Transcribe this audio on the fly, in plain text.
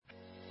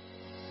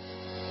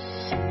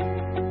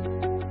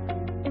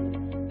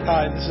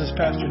Hi, this is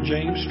Pastor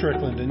James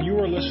Strickland, and you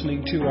are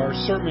listening to our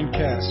sermon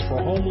cast for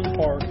Homeland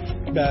Park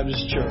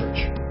Baptist Church.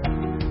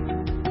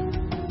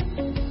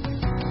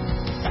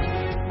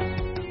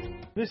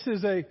 This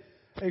is a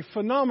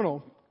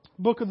phenomenal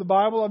book of the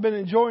Bible. I've been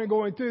enjoying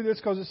going through this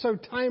because it's so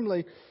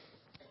timely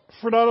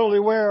for not only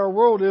where our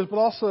world is, but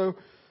also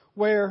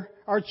where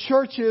our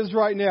church is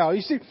right now.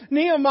 You see,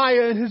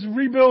 Nehemiah and his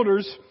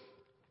rebuilders,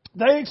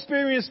 they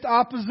experienced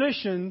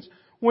oppositions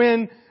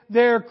when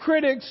their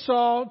critics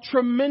saw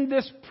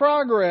tremendous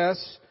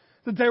progress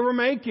that they were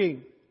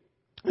making.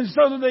 And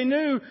so that they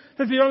knew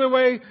that the only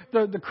way,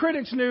 the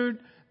critics knew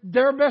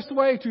their best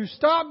way to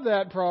stop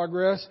that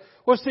progress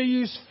was to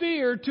use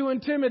fear to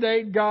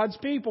intimidate God's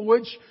people,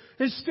 which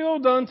is still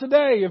done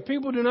today. If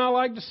people do not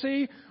like to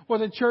see what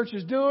the church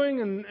is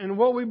doing and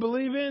what we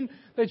believe in,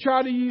 they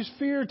try to use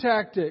fear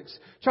tactics,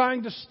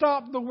 trying to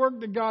stop the work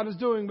that God is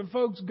doing. But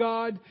folks,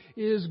 God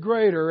is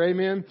greater.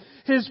 Amen.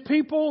 His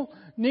people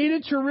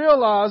needed to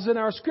realize in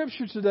our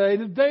scripture today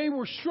that they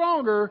were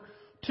stronger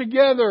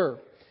together.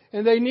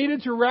 And they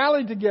needed to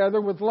rally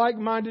together with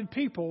like-minded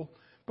people.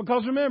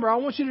 Because remember, I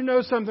want you to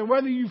know something.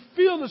 Whether you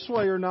feel this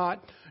way or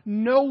not,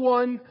 no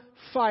one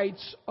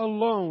fights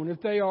alone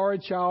if they are a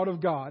child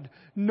of God.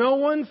 No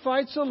one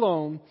fights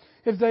alone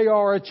if they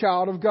are a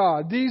child of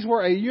God. These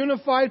were a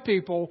unified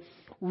people,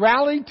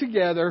 rallied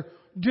together,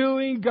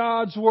 doing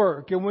God's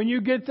work. And when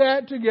you get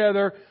that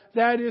together,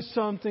 that is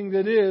something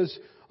that is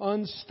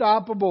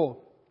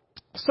unstoppable.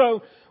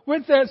 So,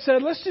 with that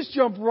said, let's just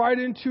jump right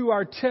into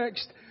our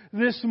text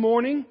this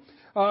morning.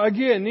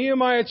 Again,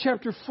 Nehemiah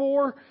chapter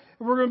 4.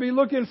 We're going to be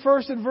looking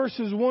first at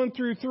verses 1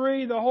 through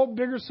 3. The whole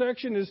bigger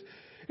section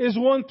is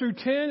 1 through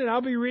 10, and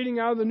I'll be reading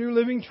out of the New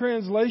Living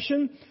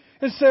Translation.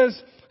 It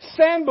says,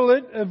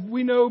 Sanballat,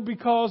 we know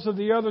because of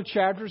the other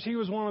chapters, he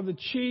was one of the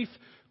chief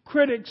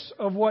critics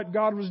of what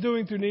God was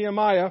doing through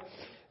Nehemiah.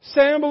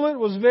 Sanballat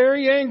was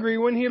very angry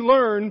when he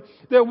learned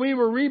that we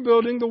were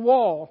rebuilding the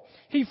wall.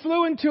 He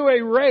flew into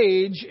a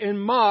rage and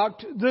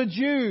mocked the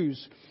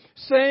Jews,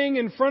 saying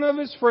in front of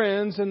his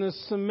friends and the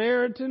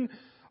Samaritan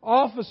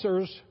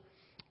officers,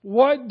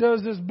 "What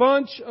does this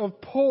bunch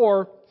of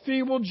poor,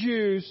 feeble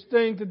Jews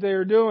think that they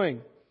are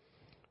doing?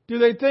 Do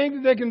they think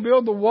that they can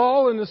build the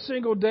wall in a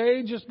single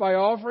day just by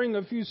offering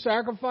a few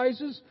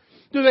sacrifices?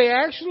 Do they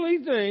actually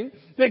think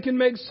they can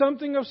make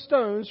something of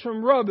stones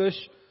from rubbish,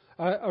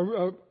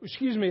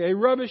 a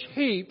rubbish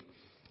heap,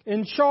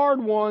 and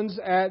charred ones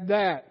at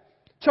that?"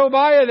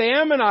 Tobiah the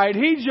Ammonite,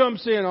 he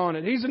jumps in on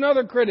it. He's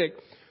another critic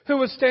who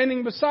was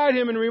standing beside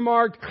him and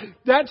remarked,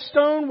 "That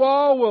stone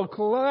wall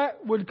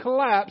would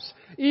collapse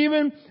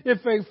even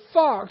if a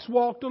fox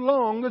walked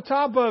along the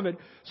top of it."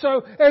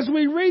 So as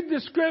we read the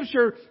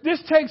scripture,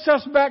 this takes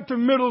us back to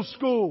middle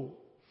school.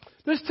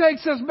 This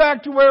takes us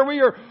back to where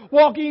we are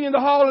walking in the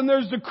hall and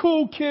there's the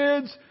cool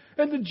kids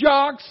and the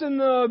jocks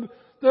and the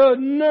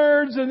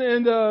nerds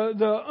and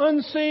the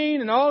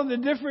unseen and all of the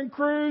different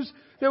crews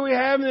that we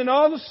have. And then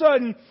all of a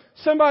sudden,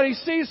 somebody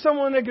sees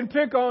someone they can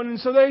pick on, and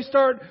so they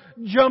start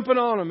jumping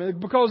on them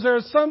because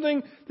there's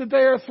something that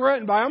they are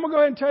threatened by. I'm going to go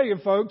ahead and tell you,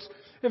 folks,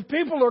 if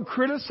people are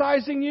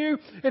criticizing you,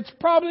 it's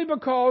probably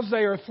because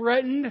they are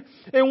threatened.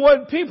 And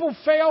what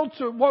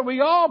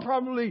we all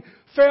probably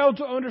failed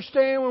to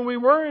understand when we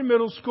were in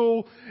middle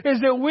school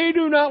is that we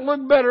do not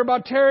look better by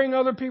tearing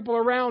other people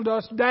around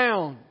us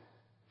down.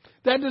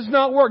 That does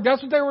not work.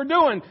 That's what they were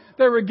doing.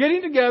 They were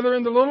getting together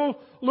in the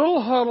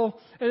little huddle,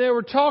 and they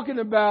were talking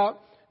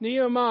about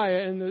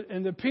Nehemiah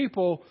and the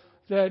people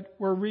that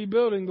were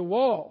rebuilding the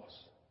walls.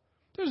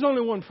 There's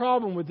only one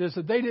problem with this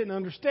that they didn't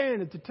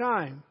understand at the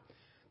time.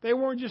 They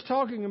weren't just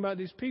talking about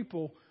these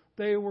people.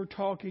 They were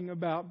talking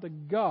about the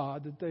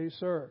God that they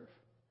serve.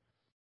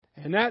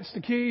 And that's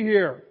the key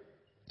here.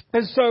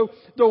 And so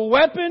the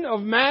weapon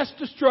of mass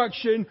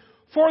destruction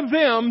for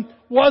them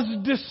was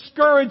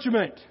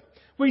discouragement.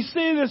 We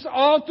see this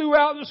all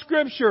throughout the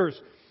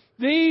scriptures.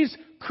 These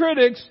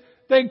critics,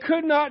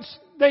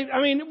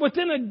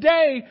 within a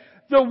day,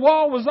 the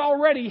wall was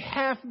already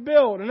half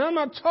built. And I'm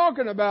not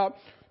talking about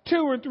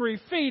 2 or 3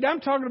 feet.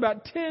 I'm talking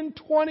about 10,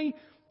 20,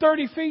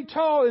 30 feet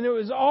tall. And it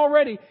was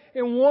already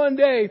in one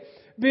day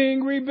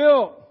being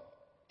rebuilt.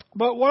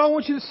 But what I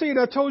want you to see, and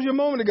I told you a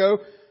moment ago,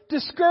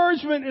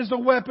 discouragement is the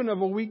weapon of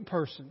a weak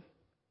person.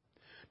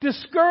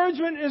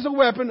 Discouragement is a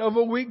weapon of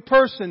a weak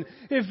person.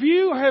 If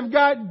you have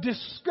got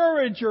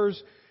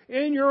discouragers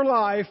in your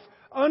life,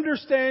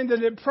 understand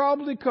that it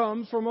probably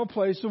comes from a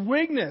place of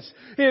weakness.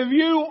 If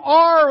you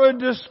are a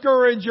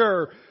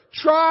discourager,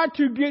 try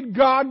to get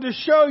God to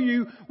show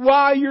you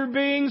why you're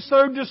being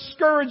so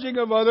discouraging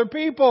of other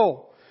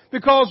people.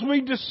 Because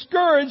we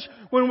discourage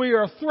when we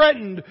are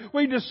threatened.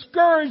 We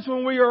discourage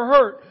when we are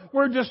hurt.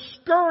 We're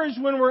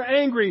discouraged when we're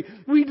angry.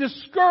 We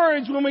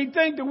discourage when we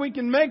think that we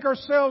can make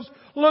ourselves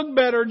look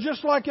better,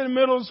 just like in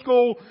middle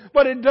school,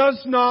 but it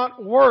does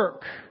not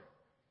work.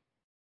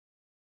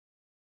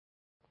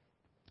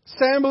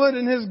 Sanballat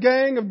and his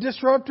gang of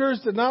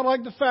disruptors did not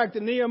like the fact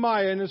that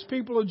Nehemiah and his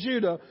people of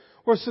Judah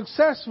were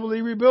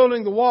successfully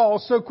rebuilding the wall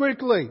so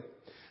quickly.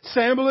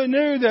 Sanballat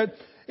knew that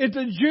if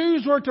the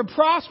Jews were to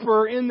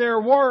prosper in their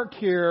work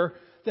here,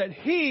 that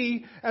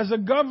he, as a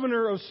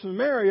governor of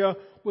Samaria,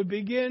 would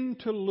begin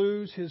to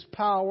lose his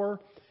power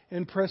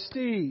and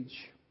prestige.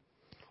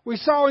 We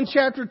saw in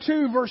chapter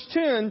 2, verse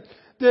 10,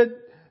 that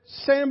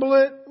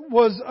Sanballat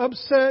was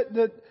upset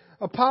that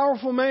a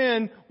powerful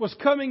man was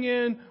coming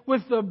in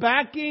with the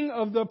backing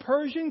of the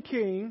Persian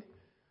king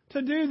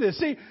to do this.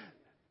 See,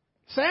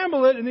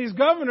 Sanballat and these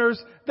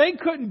governors, they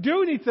couldn't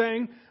do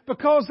anything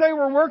because they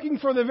were working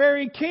for the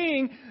very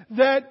king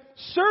that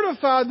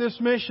certified this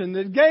mission,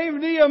 that gave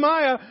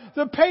Nehemiah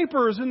the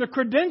papers and the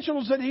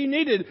credentials that he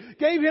needed,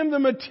 gave him the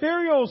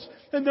materials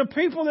and the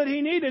people that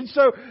he needed.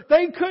 So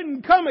they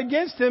couldn't come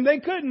against him. They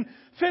couldn't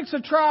fix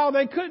a trial.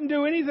 They couldn't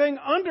do anything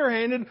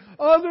underhanded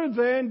other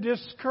than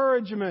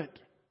discouragement.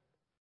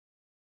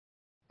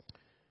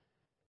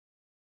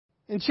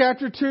 In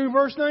chapter 2,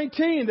 verse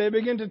 19, they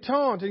begin to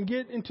taunt and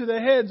get into the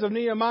heads of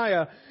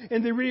Nehemiah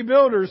and the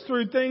rebuilders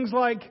through things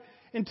like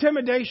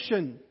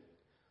intimidation,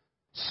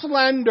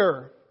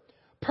 slander,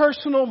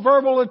 personal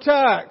verbal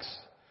attacks,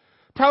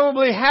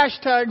 probably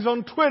hashtags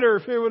on Twitter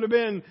if it would have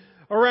been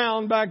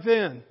around back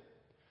then.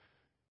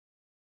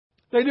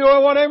 They do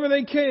whatever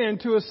they can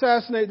to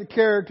assassinate the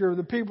character of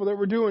the people that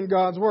were doing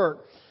God's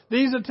work.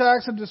 These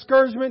attacks of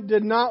discouragement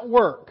did not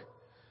work,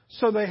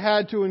 so they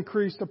had to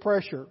increase the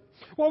pressure.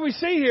 What we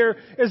see here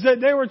is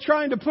that they were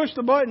trying to push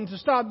the button to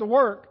stop the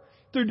work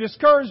through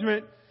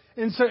discouragement,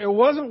 and so it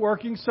wasn't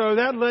working, so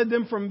that led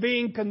them from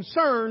being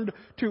concerned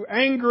to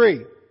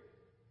angry.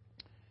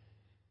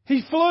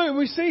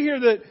 We see here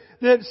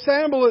that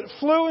Sanballat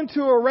flew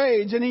into a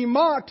rage and he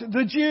mocked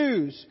the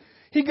Jews.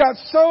 He got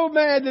so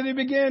mad that he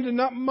began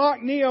to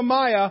mock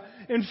Nehemiah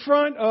in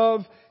front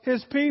of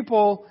his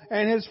people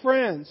and his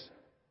friends.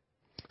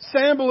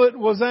 Sanballat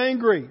was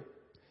angry.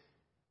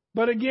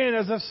 But again,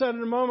 as I said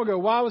a moment ago,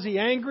 why was he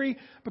angry?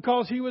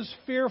 Because he was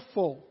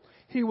fearful.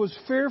 He was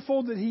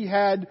fearful that he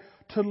had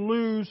to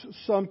lose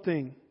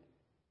something.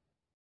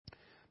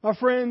 My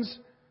friends,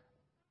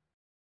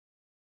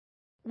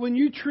 when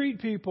you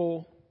treat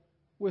people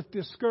with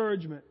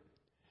discouragement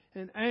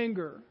and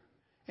anger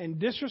and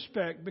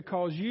disrespect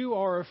because you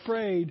are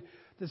afraid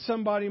that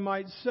somebody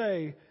might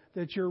say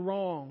that you're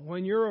wrong,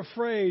 when you're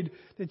afraid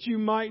that you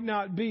might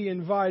not be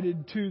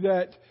invited to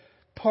that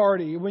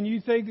party, when you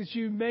think that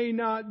you may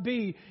not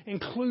be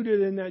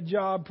included in that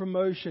job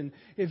promotion,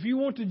 if you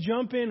want to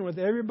jump in with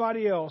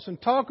everybody else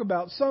and talk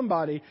about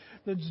somebody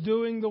that's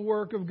doing the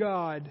work of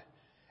God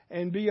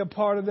and be a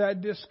part of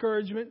that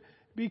discouragement,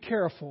 be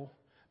careful.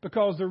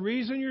 Because the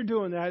reason you're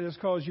doing that is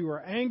because you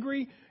are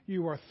angry,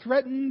 you are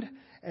threatened,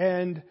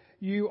 and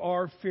you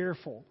are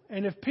fearful.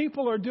 And if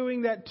people are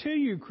doing that to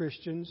you,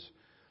 Christians,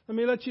 let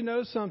me let you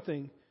know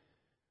something.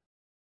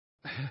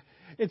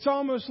 It's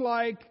almost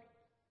like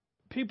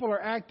people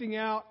are acting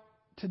out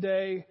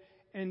today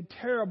in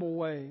terrible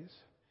ways.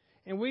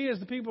 And we as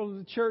the people of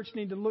the church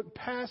need to look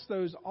past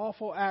those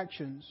awful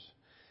actions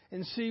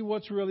and see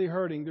what's really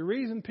hurting. The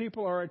reason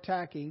people are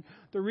attacking,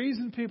 the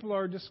reason people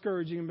are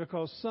discouraging,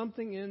 because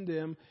something in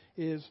them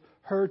is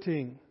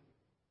hurting.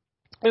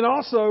 And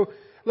also,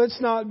 let's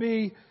not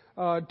be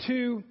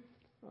too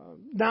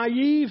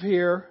naive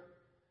here.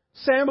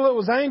 Sanballat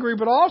was angry,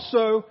 but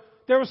also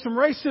there was some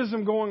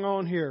racism going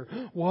on here.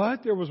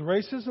 What? There was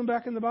racism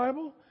back in the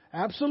Bible?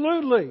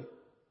 Absolutely.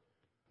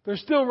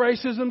 There's still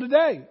racism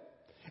today.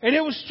 And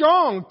it was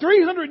strong.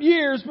 300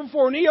 years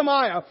before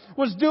Nehemiah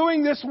was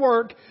doing this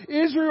work,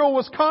 Israel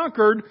was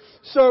conquered.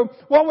 So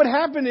what would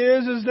happen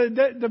is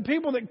that the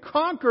people that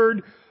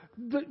conquered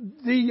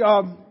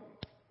the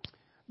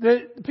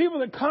people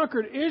that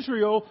conquered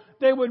Israel,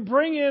 they would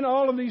bring in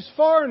all of these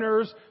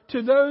foreigners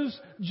to those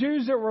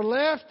Jews that were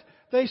left.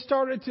 They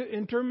started to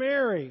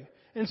intermarry.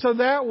 And so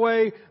that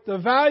way, the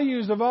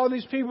values of all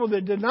these people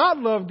that did not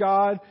love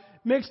God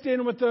mixed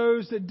in with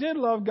those that did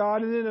love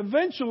God, and then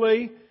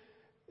eventually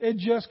it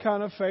just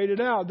kind of faded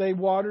out. They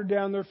watered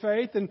down their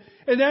faith, and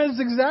that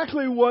is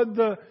exactly what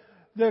the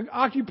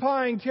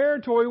occupying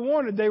territory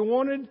wanted. They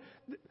wanted,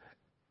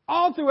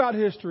 all throughout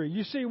history,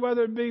 you see,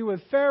 whether it be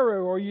with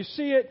Pharaoh or you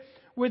see it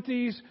with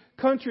these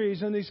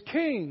countries and these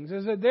kings,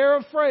 is that they're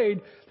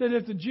afraid that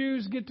if the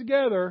Jews get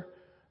together,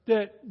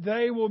 that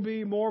they will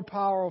be more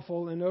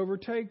powerful and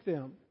overtake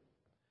them.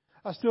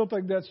 I still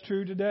think that's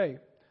true today.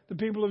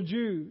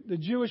 The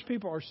Jewish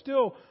people are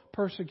still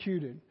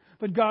persecuted,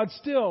 but God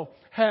still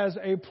has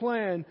a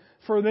plan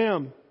for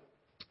them.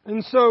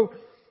 And so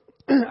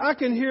I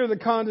can hear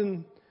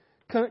the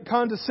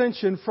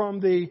condescension from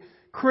the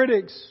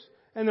critics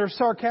and their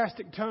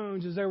sarcastic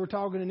tones as they were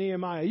talking to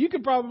Nehemiah. You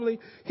could probably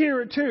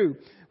hear it too.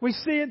 We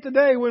see it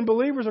today when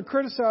believers are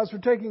criticized for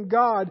taking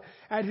God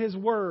at His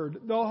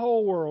word, the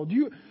whole world.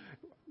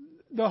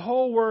 The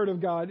whole Word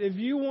of God. If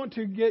you want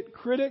to get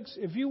critics,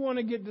 if you want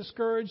to get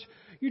discouraged,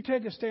 you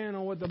take a stand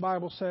on what the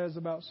Bible says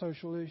about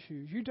social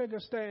issues. You take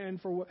a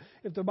stand for what,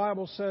 if the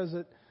Bible says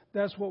it,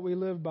 that's what we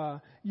live by.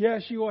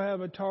 Yes, you will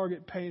have a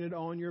target painted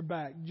on your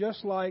back,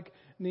 just like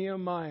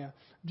Nehemiah,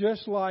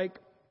 just like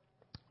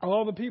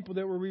all the people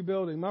that were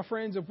rebuilding. My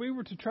friends, if we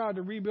were to try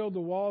to rebuild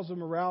the walls of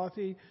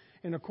morality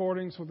in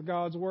accordance with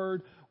God's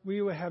Word,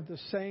 we would have the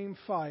same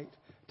fight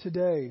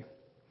today.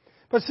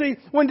 But see,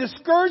 when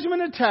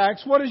discouragement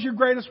attacks, what is your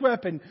greatest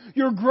weapon?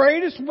 Your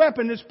greatest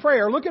weapon is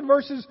prayer. Look at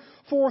verses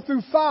 4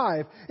 through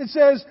 5. It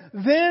says,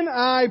 "Then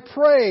I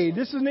prayed."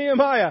 This is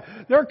Nehemiah.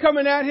 They're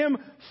coming at him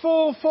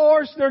full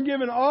force. They're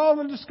giving all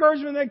the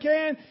discouragement they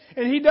can.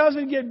 And he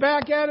doesn't get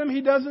back at them.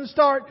 He doesn't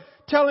start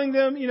telling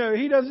them,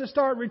 he doesn't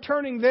start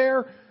returning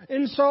their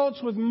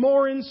insults with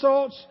more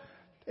insults.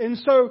 And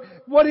so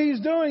what he's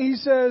doing, he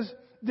says,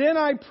 "Then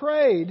I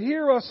prayed,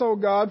 hear us, O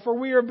God, for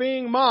we are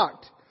being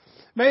mocked.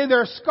 May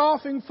their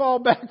scoffing fall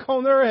back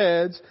on their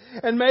heads,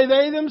 and may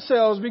they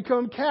themselves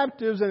become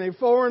captives in a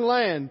foreign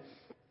land.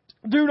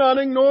 Do not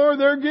ignore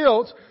their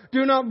guilt.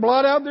 Do not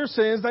blot out their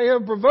sins. They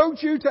have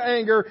provoked you to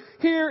anger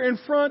here in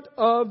front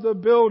of the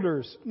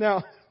builders."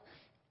 Now,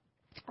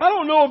 I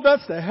don't know if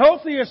that's the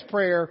healthiest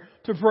prayer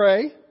to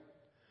pray.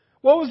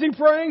 What was he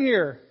praying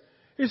here?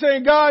 He's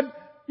saying, God,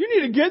 you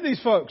need to get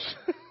these folks.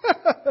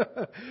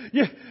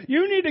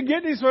 You need to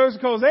get these folks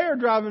because they are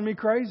driving me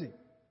crazy.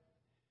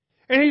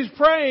 And he's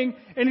praying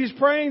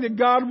that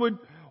God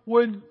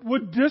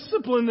would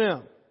discipline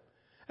them.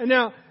 And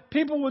now,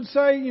 people would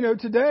say,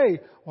 today,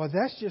 well,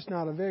 that's just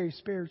not a very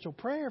spiritual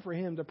prayer for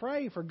him to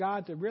pray for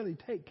God to really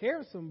take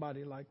care of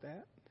somebody like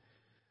that.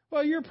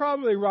 Well, you're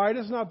probably right.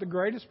 It's not the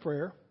greatest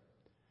prayer.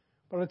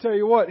 But I tell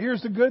you what,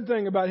 here's the good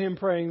thing about him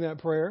praying that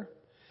prayer.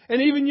 And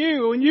even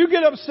you, when you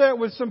get upset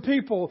with some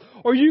people,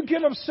 or you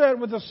get upset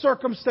with a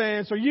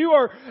circumstance, or you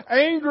are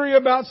angry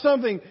about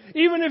something,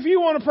 even if you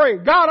want to pray,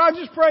 God, I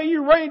just pray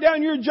you rain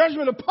down your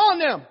judgment upon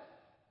them.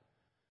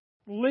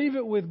 Leave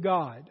it with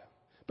God.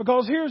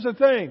 Because here's the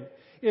thing.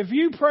 If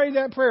you pray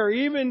that prayer,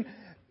 even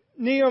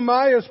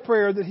Nehemiah's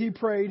prayer that he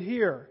prayed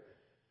here,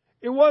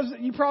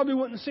 you probably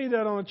wouldn't see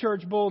that on a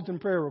church bulletin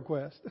prayer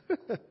request.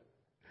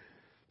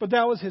 But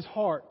that was his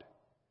heart.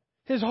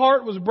 His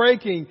heart was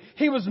breaking.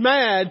 He was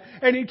mad,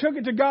 and he took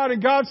it to God,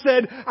 and God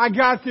said, I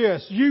got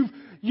this.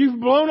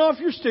 You've blown off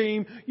your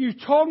steam. You've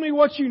told me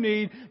what you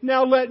need.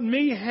 Now let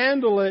me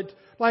handle it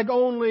like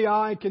only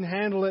I can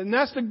handle it. And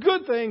that's the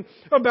good thing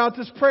about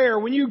this prayer.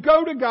 When you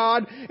go to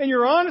God and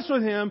you're honest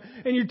with Him,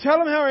 and you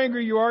tell Him how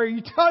angry you are,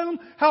 you tell Him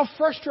how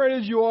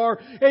frustrated you are,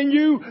 and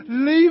you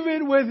leave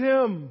it with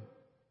Him.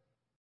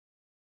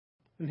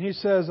 And He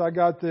says, I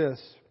got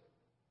this.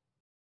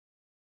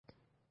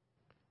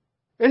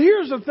 And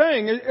here's the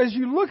thing, as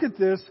you look at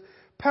this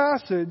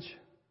passage,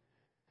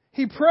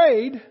 he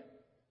prayed,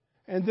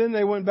 and then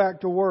they went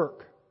back to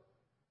work.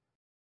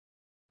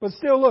 But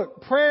still,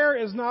 look, prayer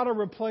is not a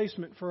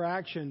replacement for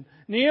action.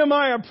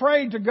 Nehemiah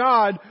prayed to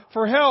God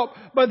for help,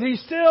 but he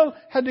still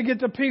had to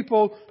get the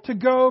people to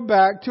go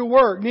back to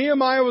work.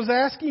 Nehemiah was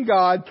asking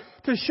God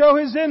to show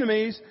his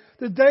enemies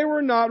that they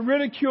were not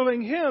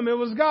ridiculing him. It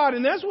was God.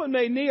 And that's what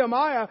made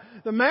Nehemiah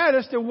the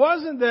maddest. It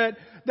wasn't that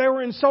they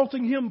were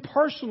insulting him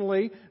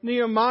personally,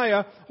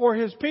 Nehemiah or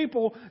his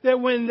people,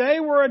 that when they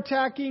were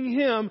attacking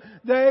him,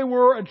 they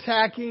were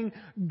attacking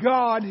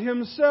God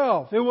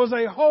Himself. It was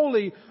a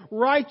holy,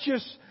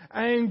 righteous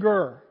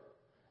anger.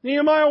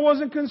 Nehemiah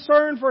wasn't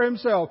concerned for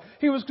himself.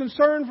 He was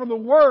concerned for the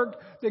work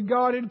that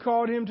God had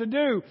called him to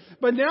do.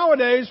 But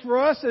nowadays, for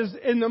us as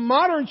in the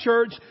modern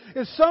church,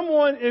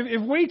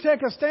 if we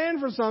take a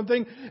stand for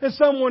something and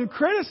someone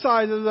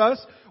criticizes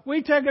us,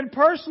 we take it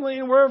personally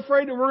and we're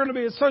afraid that we're going to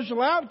be a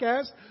social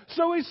outcast,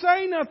 so we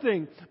say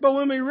nothing. But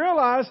when we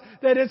realize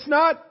that it's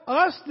not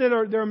us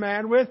that they're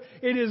mad with,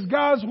 it is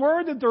God's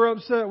Word that they're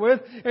upset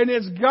with, and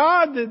it's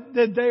God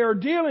that they are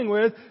dealing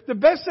with, the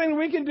best thing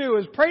we can do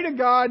is pray to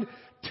God,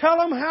 tell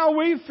Him how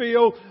we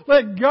feel,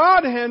 let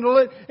God handle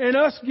it, and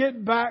us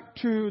get back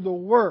to the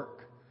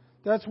work.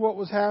 That's what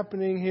was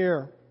happening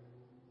here.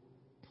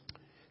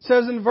 It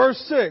says in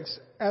verse 6,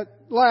 at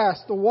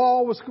last the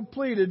wall was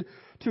completed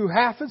to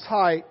half its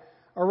height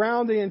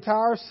around the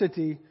entire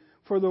city,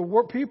 for the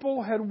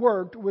people had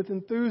worked with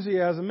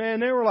enthusiasm.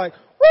 Man, they were like,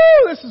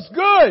 woo, this is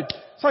good.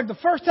 It's like the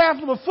first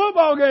half of a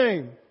football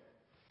game.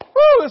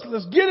 Woo,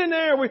 let's get in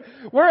there.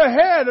 We're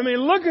ahead. I mean,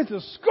 look at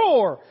the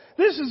score.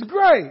 This is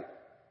great.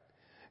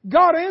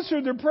 God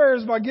answered their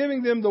prayers by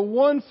giving them the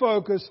one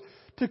focus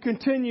to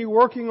continue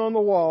working on the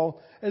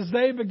wall as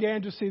they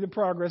began to see the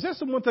progress. That's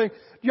the one thing.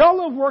 Y'all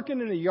love working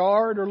in a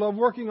yard or love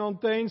working on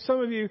things. Some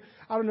of you,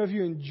 I don't know if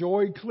you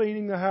enjoy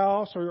cleaning the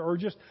house or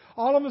just,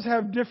 all of us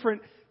have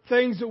different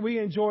things that we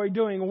enjoy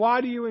doing.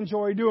 Why do you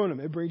enjoy doing them?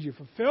 It brings you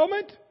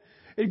fulfillment.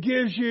 It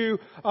gives you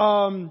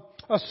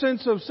a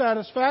sense of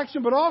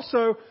satisfaction, but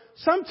also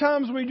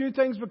sometimes we do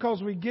things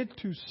because we get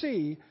to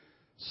see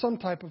some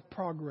type of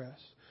progress.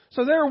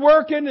 So they're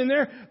working and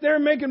they're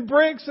making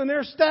bricks and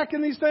they're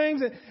stacking these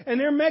things and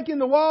they're making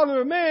the wall.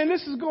 And man,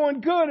 this is going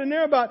good. And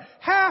they're about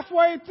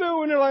halfway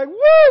through and they're like,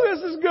 woo, this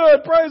is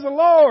good. Praise the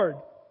Lord.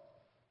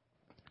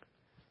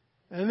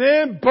 And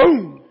then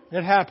boom,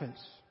 it happens.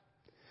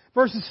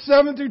 Verses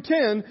 7 through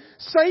 10,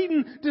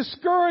 Satan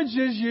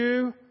discourages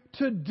you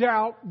to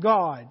doubt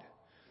God.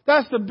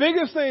 That's the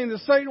biggest thing that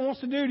Satan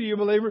wants to do to you,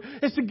 believer,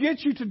 is to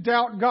get you to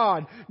doubt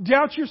God.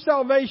 Doubt your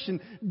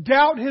salvation.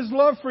 Doubt His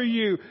love for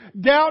you.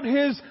 Doubt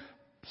His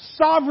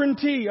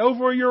sovereignty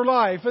over your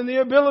life and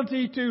the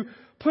ability to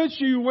put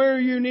you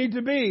where you need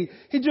to be.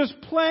 He just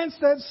plants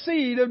that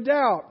seed of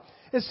doubt.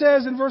 It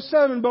says in verse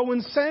 7, but when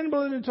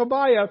Sanballat and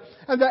Tobiah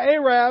and the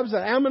Arabs,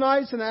 the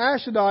Ammonites and the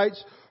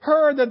Ashdodites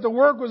heard that the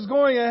work was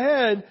going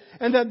ahead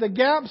and that the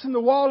gaps in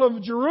the wall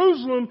of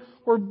Jerusalem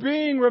were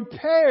being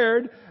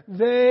repaired,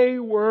 they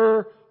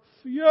were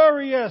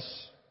furious.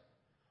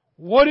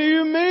 What do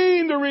you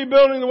mean they're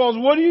rebuilding the walls?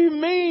 What do you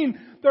mean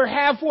they're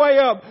halfway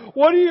up?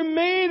 What do you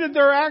mean that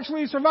they're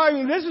actually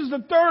surviving? This is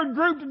the third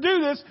group to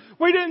do this.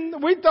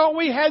 We thought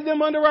we had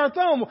them under our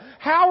thumb.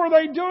 How are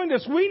they doing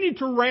this? We need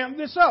to ramp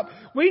this up.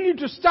 We need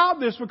to stop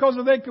this, because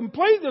if they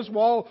complete this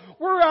wall,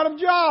 we're out of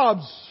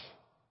jobs.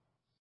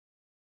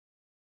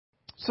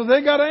 So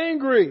they got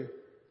angry.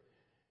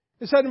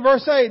 It said in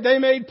verse 8, they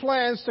made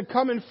plans to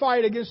come and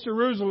fight against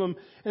Jerusalem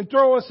and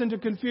throw us into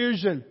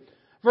confusion.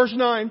 Verse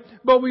 9,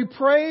 but we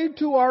prayed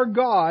to our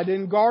God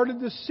and guarded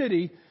the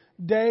city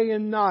day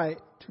and night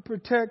to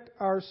protect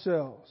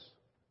ourselves.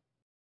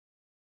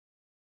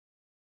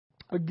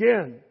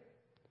 Again,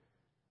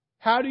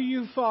 how do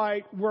you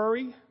fight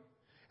worry?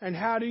 And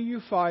how do you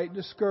fight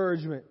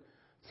discouragement?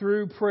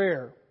 Through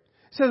prayer.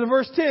 It says in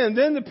verse 10,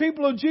 then the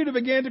people of Judah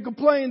began to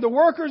complain, the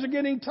workers are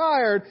getting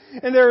tired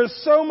and there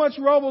is so much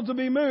rubble to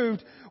be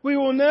moved. We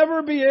will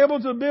never be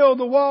able to build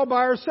the wall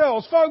by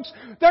ourselves. Folks,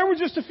 they were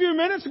just a few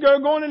minutes ago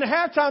going into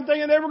halftime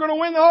thinking they were going to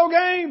win the whole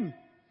game.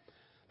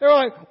 They were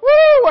like,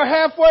 woo, we're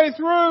halfway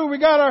through. We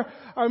got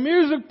our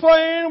music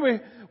playing.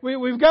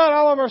 We've got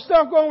all of our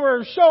stuff going.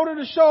 We're shoulder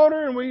to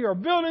shoulder and we are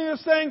building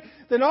this thing.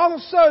 Then all of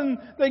a sudden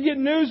they get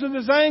news of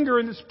this anger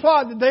and this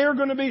plot that they are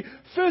going to be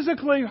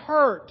physically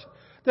hurt.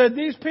 That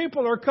these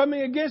people are coming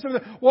against them.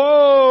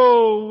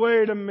 Whoa,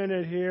 wait a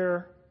minute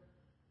here.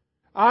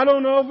 I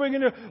don't know if we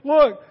can do...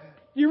 Look,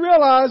 you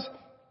realize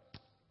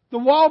the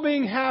wall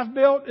being half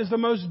built is the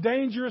most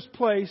dangerous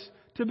place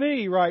to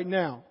be right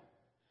now.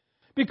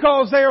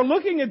 Because they are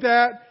looking at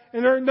that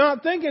and they're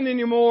not thinking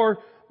anymore,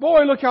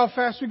 boy, look how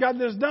fast we got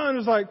this done.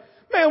 It's like,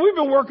 man, we've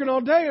been working all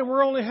day and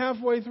we're only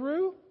halfway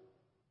through.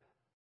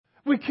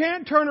 We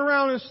can't turn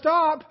around and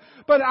stop,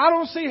 but I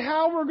don't see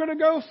how we're going to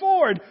go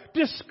forward.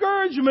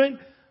 Discouragement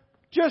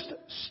just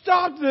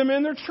stopped them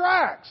in their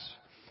tracks.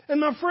 And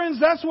my friends,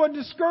 that's what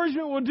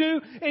discouragement will do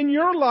in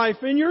your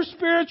life, in your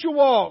spiritual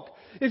walk.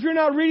 If you're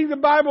not reading the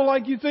Bible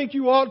like you think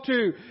you ought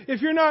to,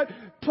 if you're not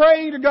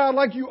praying to God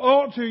like you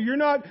ought to, you're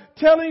not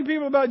telling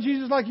people about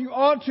Jesus like you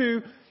ought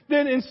to,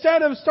 then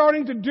instead of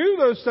starting to do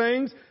those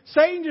things,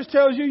 Satan just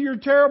tells you you're a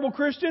terrible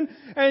Christian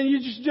and you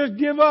just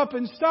give up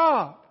and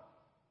stop.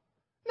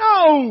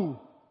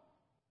 No!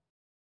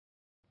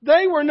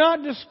 They were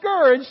not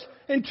discouraged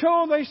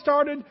until they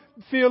started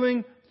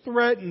feeling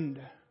threatened.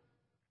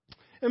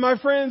 And my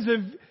friends,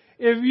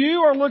 if you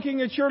are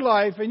looking at your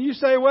life and you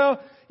say,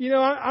 well, you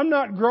know, I'm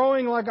not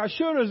growing like I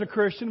should as a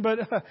Christian, but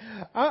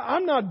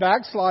I'm not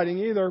backsliding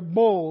either.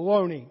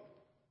 Baloney.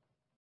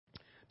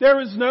 There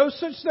is no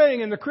such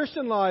thing in the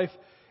Christian life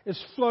as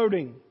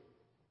floating.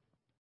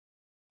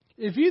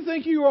 If you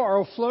think you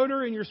are a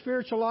floater in your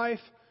spiritual life,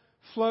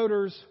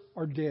 floaters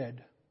are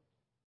dead.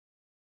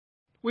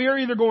 We are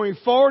either going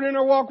forward in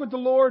our walk with the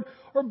Lord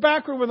or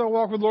backward with our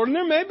walk with the Lord. And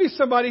there may be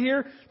somebody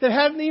here that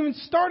hasn't even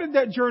started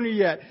that journey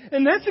yet.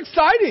 And that's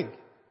exciting.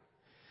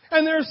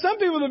 And there are some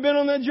people that have been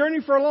on that journey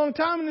for a long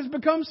time and it's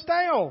become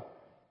stale.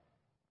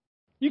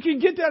 You can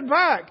get that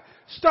back.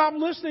 Stop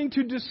listening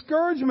to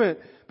discouragement,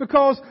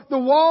 because the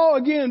wall,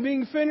 again,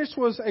 being finished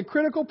was a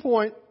critical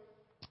point.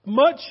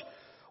 Much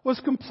was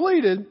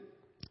completed,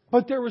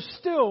 but there was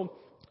still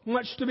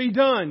much to be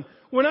done.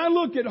 When I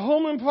look at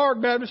Homeland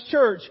Park Baptist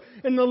Church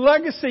and the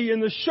legacy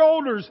and the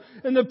shoulders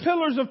and the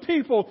pillars of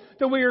people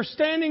that we are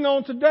standing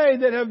on today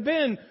that have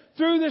been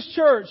through this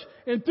church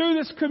and through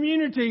this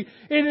community,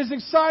 it is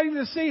exciting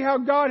to see how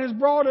God has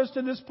brought us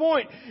to this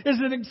point.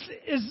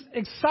 It's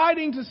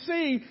exciting to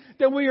see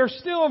that we are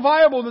still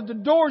viable, that the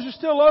doors are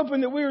still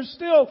open, that we are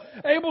still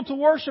able to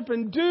worship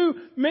and do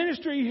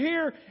ministry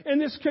here in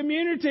this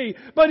community.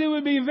 But it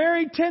would be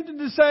very tempting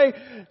to say,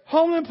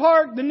 Homeland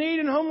Park, the need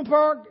in Homeland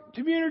Park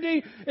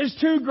community is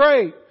too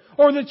great.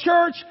 Or the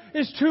church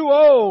is too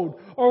old.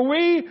 Or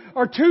we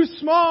are too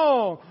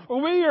small.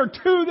 Or we are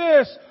too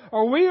this.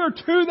 Or we are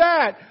too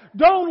that.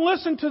 Don't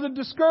listen to the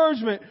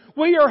discouragement.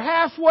 We are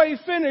halfway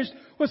finished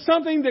with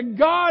something that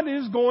God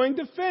is going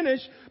to finish.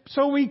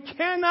 So we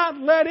cannot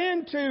let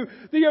into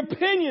the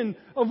opinion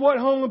of what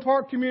Homeland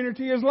Park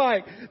community is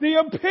like. The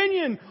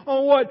opinion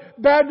on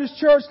what Baptist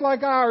church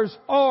like ours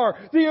are.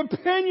 The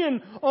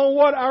opinion on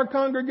what our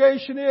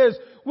congregation is.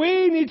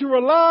 We need to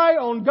rely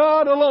on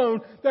God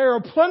alone. There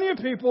are plenty of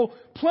people,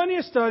 plenty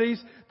of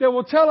studies that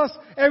will tell us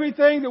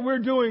everything that we're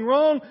doing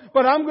wrong.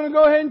 But I'm going to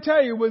go ahead and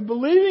tell you, with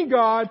believing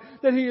God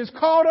that He has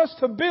called us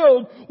to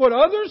build what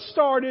others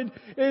started,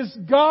 is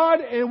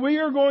God, and we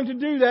are going to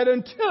do that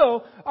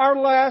until our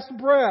last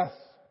breath.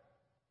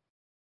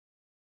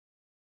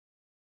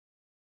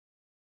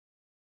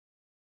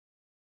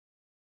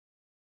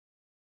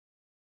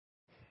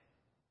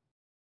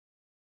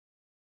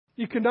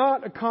 You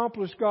cannot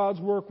accomplish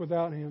God's work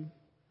without Him.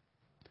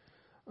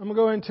 I'm going to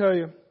go ahead and tell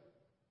you,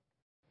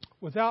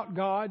 without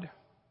God,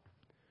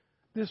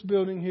 this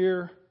building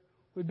here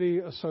would be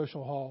a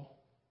social hall.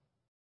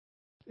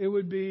 It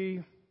would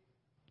be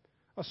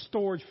a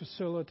storage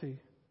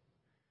facility.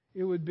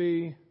 It would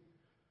be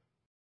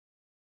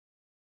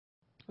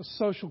a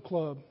social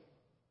club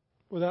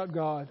without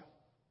God.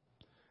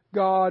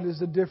 God is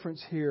the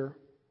difference here.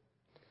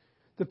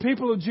 The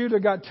people of Judah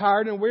got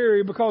tired and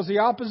weary because the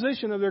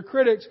opposition of their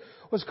critics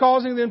was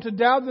causing them to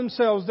doubt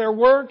themselves, their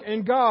work,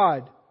 and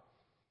God.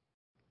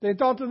 They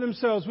thought to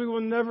themselves, we will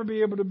never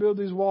be able to build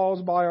these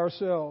walls by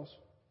ourselves.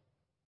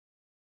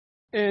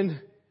 And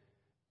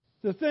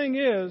the thing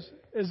is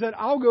that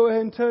I'll go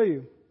ahead and tell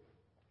you,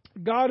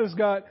 God has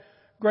got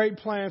great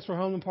plans for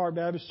Homeland Park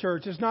Baptist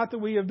Church. It's not that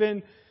we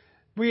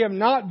have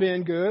not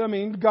been good. I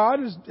mean, God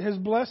has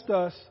blessed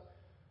us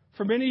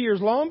for many years.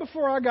 Long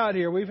before I got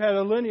here, we've had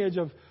a lineage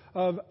of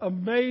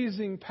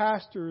amazing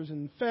pastors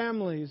and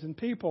families and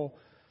people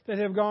that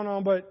have gone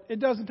on. But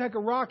it doesn't take a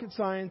rocket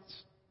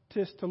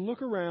scientist to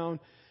look around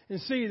and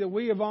see that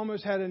we have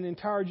almost had an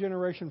entire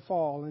generation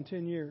fall in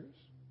 10 years.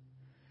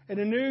 And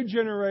a new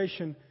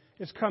generation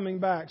is coming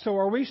back. So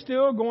are we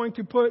still going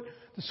to put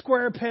the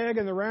square peg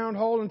in the round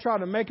hole and try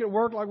to make it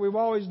work like we've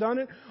always done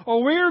it?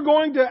 Or we're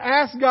going to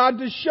ask God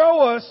to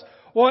show us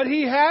what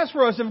He has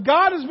for us. If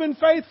God has been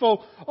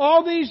faithful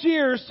all these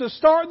years to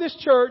start this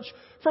church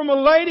from a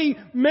lady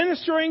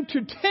ministering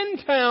to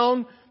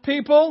 10-town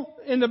people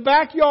in the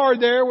backyard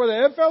there where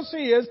the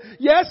FLC is,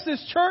 yes,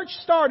 this church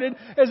started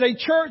as a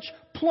church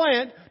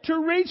plant to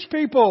reach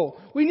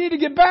people. We need to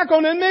get back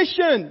on that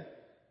mission.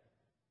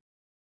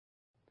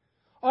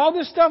 All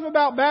this stuff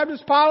about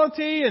Baptist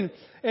polity and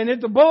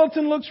if the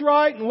bulletin looks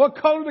right and what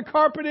color the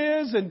carpet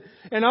is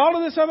and all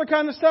of this other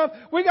kind of stuff.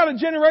 We got a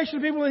generation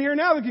of people in here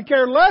now that could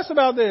care less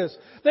about this.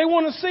 They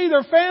want to see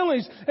their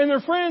families and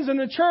their friends in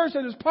the church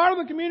that is part of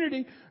the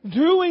community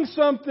doing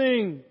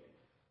something.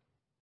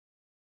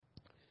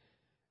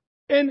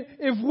 And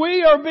if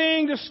we are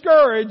being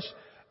discouraged,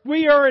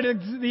 we are at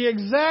the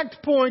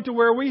exact point to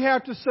where we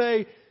have to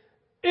say,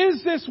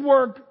 is this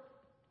work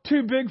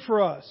too big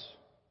for us?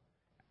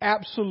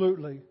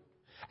 Absolutely.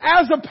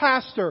 As a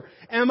pastor,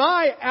 am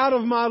I out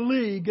of my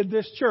league at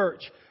this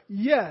church?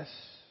 Yes.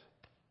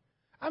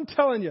 I'm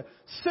telling you,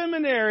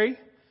 seminary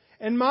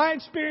and my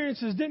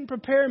experiences didn't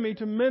prepare me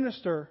to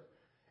minister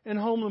in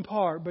Homeland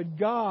Park, but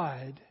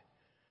God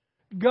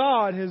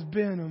has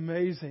been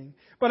amazing.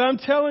 But I'm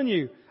telling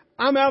you,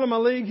 I'm out of my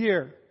league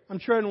here. I'm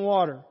treading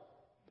water.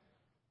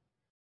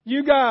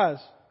 You guys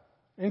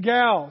and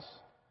gals,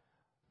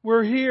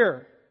 we're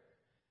here.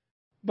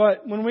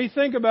 But when we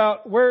think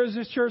about where is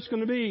this church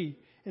going to be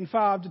in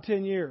 5 to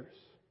 10 years,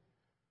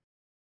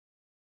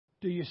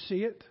 do you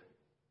see it?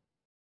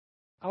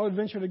 I would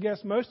venture to guess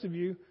most of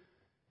you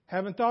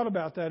haven't thought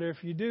about that. Or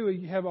if you do,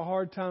 you have a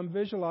hard time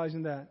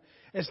visualizing that.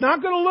 It's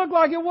not going to look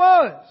like it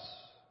was,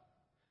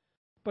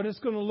 but it's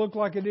going to look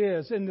like it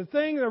is. And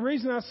the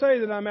reason I say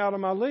that I'm out of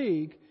my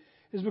league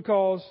is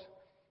because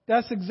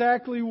that's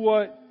exactly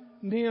what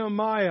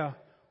Nehemiah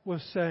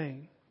was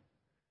saying.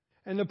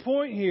 And the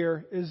point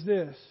here is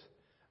this.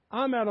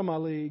 I'm out of my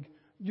league.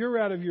 You're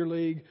out of your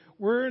league.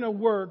 We're in a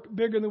work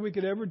bigger than we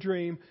could ever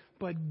dream,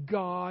 but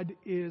God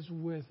is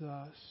with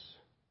us.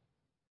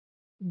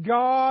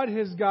 God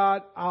has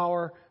got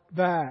our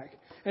back.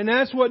 And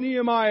that's what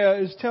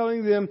Nehemiah is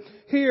telling them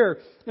here.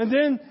 And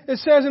then it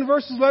says in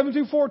verses 11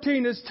 through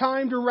 14, it's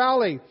time to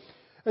rally.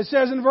 It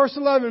says in verse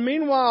 11,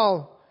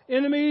 meanwhile,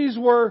 enemies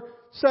were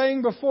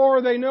saying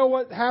before they know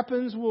what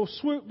happens, we'll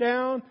swoop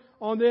down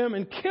on them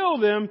and kill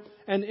them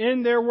and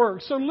end their work.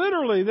 So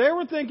literally, they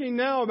were thinking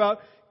now about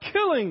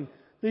killing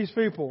these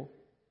people.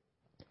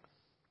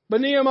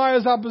 But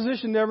Nehemiah's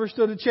opposition never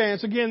stood a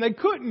chance. Again, they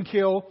couldn't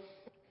kill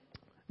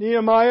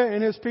Nehemiah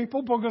and his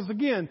people because,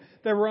 again,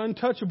 they were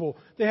untouchable.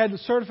 They had the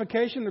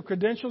certification, the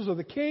credentials of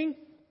the king,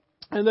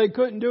 and they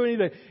couldn't do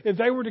anything. If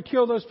they were to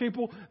kill those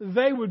people,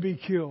 they would be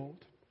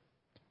killed.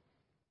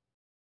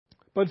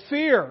 But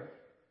fear.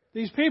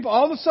 These people,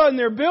 all of a sudden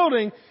they're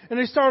building and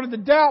they started to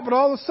doubt, but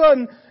all of a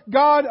sudden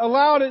God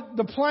allowed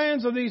the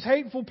plans of these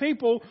hateful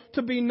people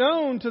to be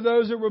known to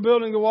those that were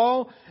building the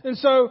wall. And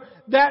so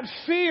that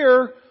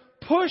fear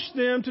pushed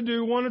them to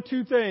do one of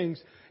two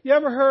things. You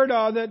ever heard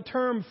that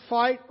term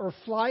fight or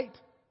flight?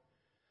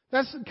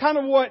 That's kind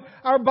of what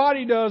our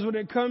body does when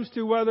it comes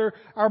to whether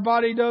our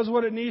body does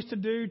what it needs to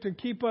do to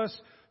keep us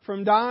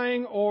from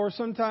dying, or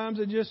sometimes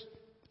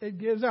it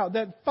gives out.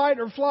 That fight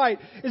or flight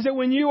is that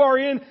when you are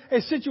in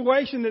a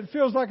situation that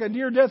feels like a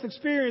near-death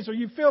experience, or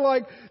you feel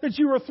like that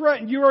you are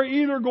threatened, you are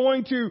either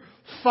going to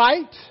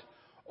fight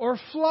or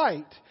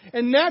flight.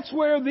 And that's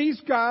where these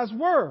guys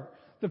were.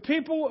 The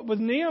people with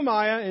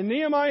Nehemiah and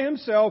Nehemiah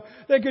himself,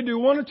 they could do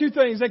one of two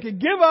things. They could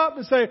give up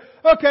and say,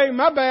 okay,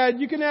 my bad,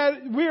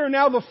 we are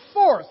now the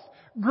fourth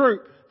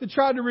group that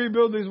tried to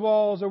rebuild these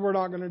walls, and we're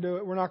not going to do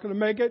it. We're not going to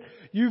make it.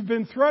 You've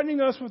been threatening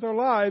us with our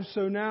lives,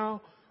 so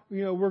now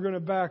we're going to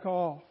back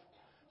off.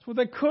 That's what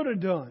they could have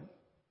done.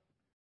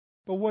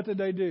 But what did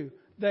they do?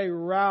 they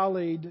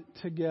rallied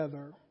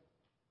together.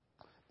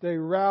 They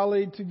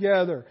rallied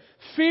together.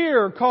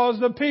 Fear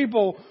caused the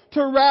people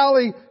to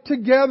rally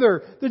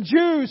together. The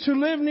Jews who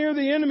lived near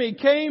the enemy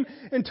came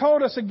and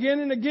told us again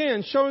and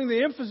again, showing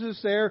the emphasis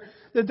there,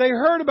 that they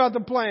heard about the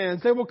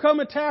plans. They will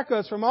come attack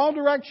us from all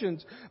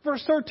directions.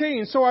 Verse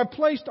 13, so I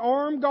placed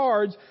armed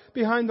guards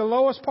behind the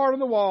lowest part of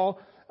the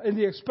wall in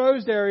the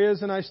exposed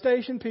areas, and I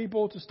stationed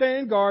people to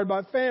stand guard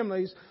by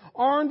families,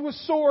 armed with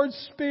swords,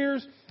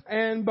 spears,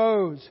 and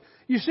bows.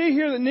 You see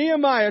here that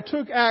Nehemiah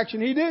took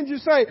action. He didn't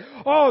just say,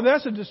 oh,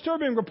 that's a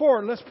disturbing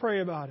report, let's pray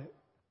about it,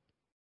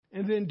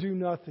 and then do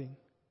nothing.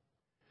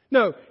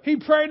 No, he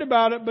prayed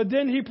about it, but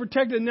then he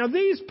protected. Now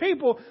these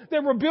people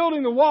that were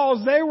building the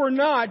walls, they were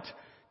not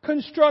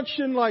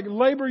construction like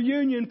labor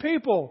union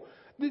people.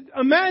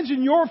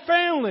 Imagine your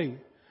family,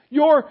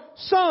 your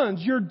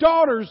sons, your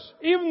daughters,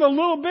 even the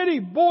little bitty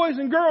boys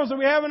and girls that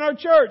we have in our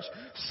church,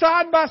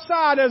 side by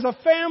side as a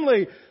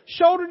family,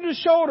 shoulder to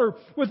shoulder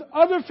with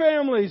other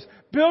families,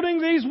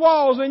 building these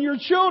walls, and your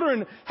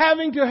children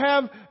having to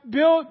have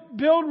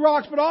build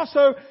rocks, but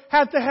also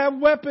have to have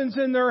weapons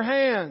in their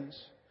hands.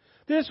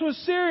 This was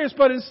serious,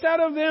 but instead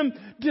of them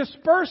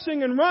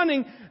dispersing and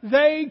running,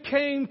 they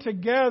came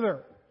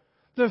together.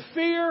 The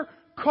fear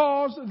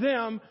caused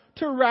them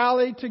to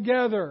rally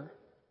together.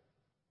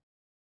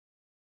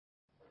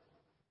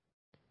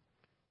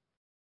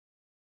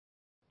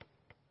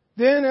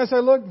 Then as I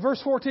looked,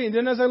 verse 14,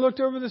 then as I looked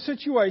over the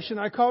situation,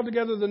 I called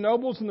together the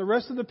nobles and the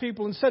rest of the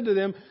people and said to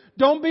them,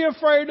 don't be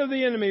afraid of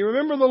the enemy.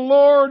 Remember the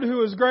Lord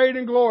who is great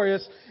and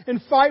glorious,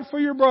 and fight for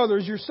your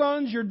brothers, your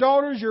sons, your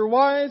daughters, your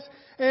wives,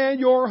 and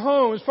your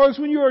homes. Folks,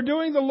 when you are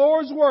doing the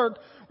Lord's work,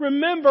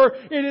 remember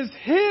it is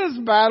His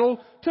battle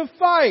to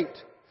fight.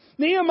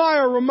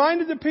 Nehemiah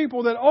reminded the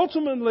people that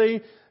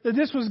ultimately that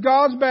this was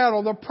God's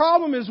battle. The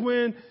problem is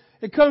when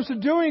it comes to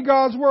doing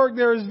God's work,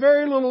 there is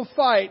very little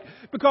fight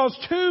because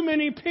too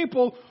many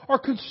people are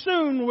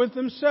consumed with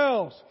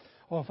themselves.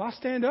 Well, if I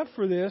stand up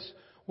for this,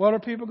 what are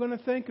people going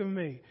to think of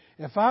me?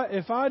 If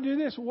I do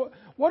this,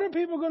 what are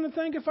people going to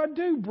think if I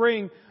do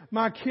bring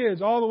my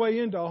kids all the way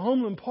into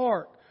Homeland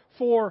Park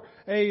for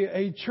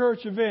a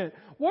church event?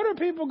 What are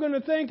people going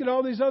to think at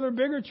all these other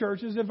bigger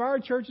churches if our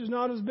church is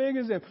not as big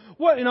as them?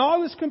 What in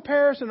all this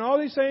comparison, all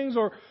these things,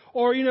 or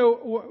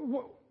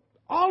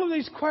all of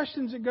these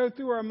questions that go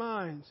through our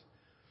minds.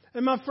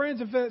 And my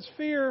friends, if that's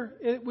fear,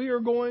 we are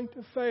going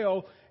to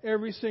fail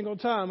every single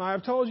time. I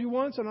have told you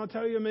once, and I'll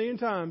tell you a million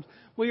times,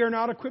 we are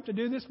not equipped to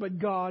do this, but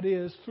God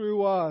is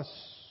through us.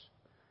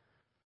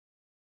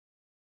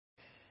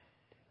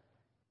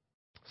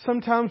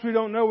 Sometimes we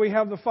don't know we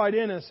have the fight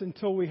in us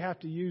until we have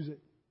to use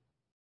it.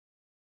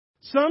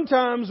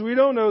 Sometimes we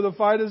don't know the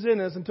fight is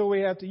in us until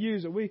we have to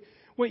use it. We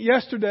went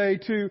yesterday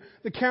to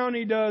the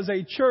county does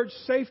a church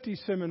safety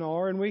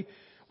seminar, and we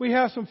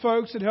have some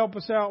folks that help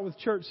us out with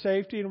church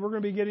safety, and we're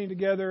going to be getting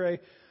together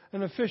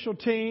an official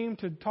team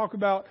to talk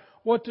about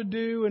what to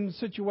do in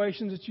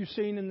situations that you've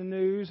seen in the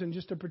news and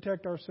just to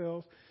protect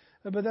ourselves.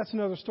 But that's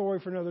another story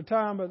for another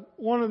time. But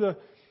one of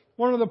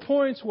the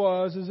points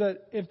is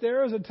that if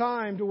there is a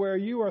time to where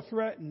you are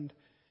threatened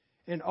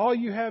and all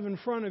you have in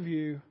front of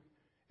you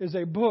is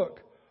a book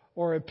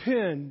or a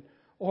pen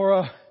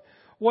or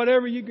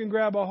whatever you can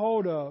grab a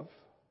hold of,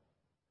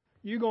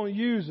 you're going to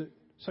use it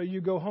so you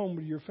go home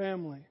with your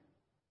family.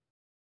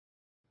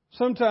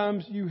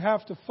 Sometimes you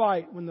have to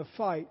fight when the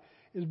fight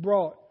is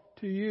brought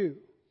to you.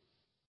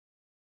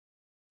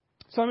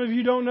 Some of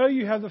you don't know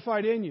you have the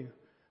fight in you.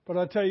 But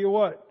I'll tell you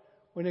what,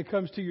 when it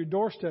comes to your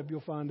doorstep,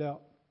 you'll find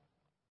out.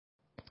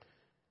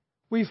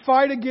 We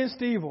fight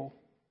against evil,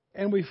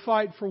 and we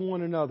fight for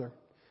one another.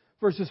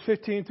 Verses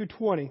 15 through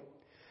 20.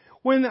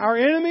 When our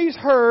enemies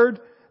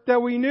heard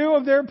that we knew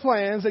of their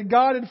plans, that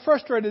God had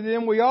frustrated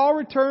them, we all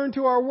returned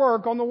to our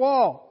work on the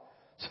wall.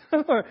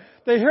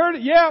 They heard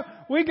it. Yeah,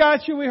 we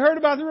got you. We heard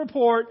about the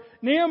report.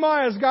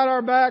 Nehemiah's got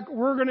our back.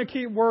 We're going to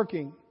keep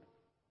working.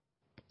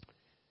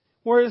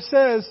 Where it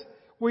says,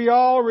 we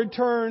all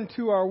return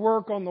to our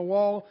work on the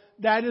wall.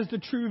 That is the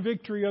true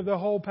victory of the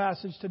whole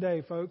passage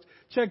today, folks.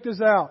 Check this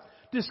out.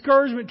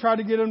 Discouragement tried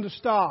to get them to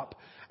stop.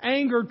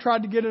 Anger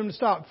tried to get them to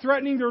stop.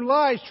 Threatening their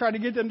lives tried to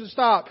get them to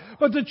stop.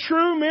 But the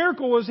true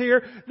miracle was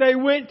here. They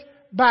went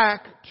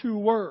back to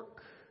work.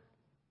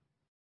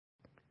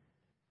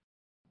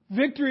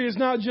 Victory is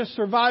not just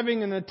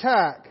surviving an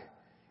attack.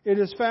 It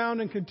is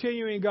found in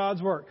continuing God's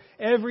work.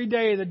 Every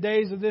day, the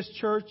days of this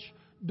church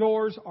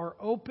doors are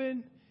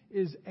open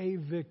is a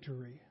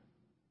victory.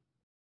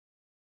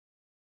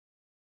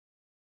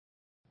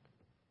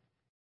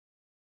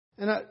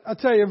 And I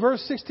tell you,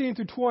 verse 16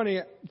 through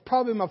 20,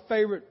 probably my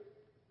favorite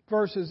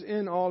verses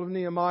in all of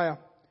Nehemiah. It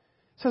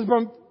says,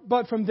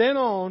 but from then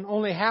on,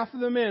 only half of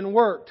the men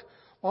worked,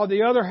 while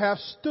the other half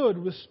stood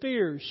with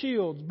spears,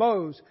 shields,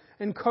 bows,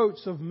 and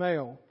coats of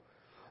mail.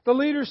 The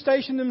leaders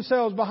stationed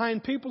themselves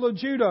behind people of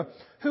Judah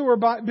who were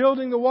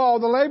building the wall.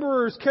 The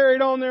laborers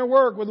carried on their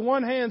work with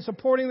one hand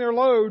supporting their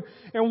load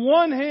and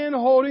one hand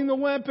holding the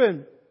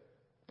weapon.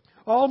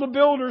 All the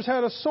builders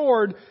had a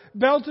sword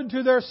belted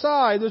to their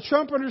side. The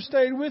trumpeter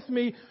stayed with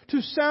me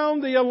to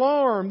sound the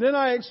alarm. Then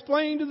I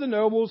explained to the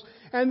nobles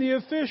and the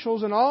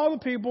officials and all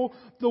the people,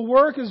 the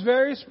work is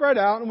very spread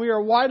out and we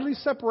are widely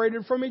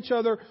separated from each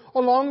other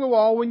along the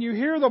wall. When you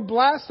hear the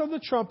blast of the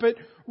trumpet,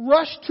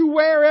 rush to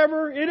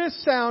wherever it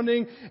is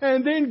sounding,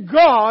 and then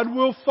God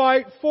will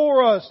fight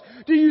for us.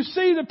 Do you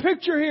see the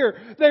picture here?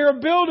 They are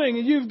building,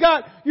 and you've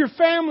got your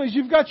families,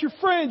 you've got your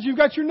friends, you've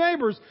got your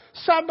neighbors,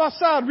 side by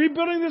side,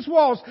 rebuilding these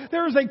walls.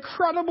 There is a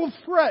credible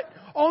threat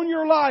on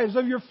your lives,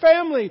 of your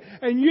family,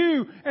 and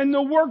you, and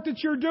the work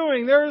that you're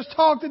doing. There is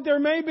talk that there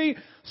may be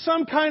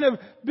some kind of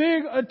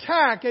big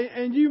attack,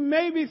 and you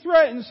may be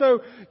threatened,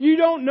 so you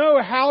don't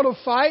know how to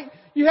fight.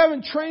 You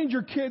haven't trained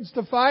your kids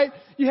to fight.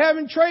 You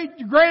haven't trained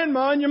your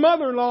grandma and your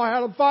mother-in-law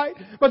how to fight.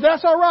 But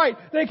that's all right.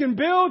 They can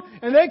build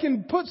and they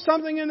can put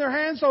something in their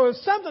hands. So if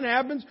something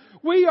happens,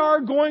 we are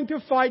going to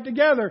fight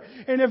together.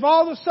 And if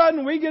all of a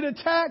sudden we get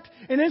attacked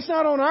and it's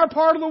not on our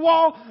part of the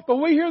wall, but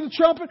we hear the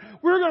trumpet,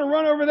 we're going to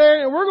run over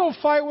there and we're going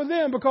to fight with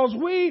them because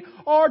we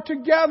are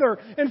together.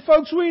 And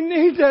folks, we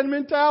need that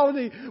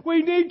mentality.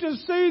 We need to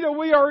see that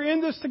we are in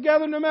this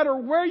together no matter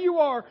where you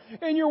are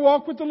in your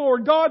walk with the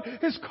Lord. God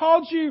has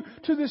called you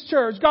to this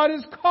church. God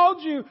has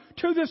called you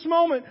to this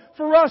moment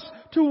for us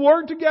to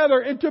work together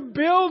and to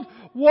build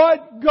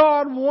what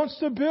God wants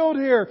to build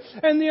here.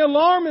 And the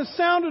alarm is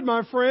sounded,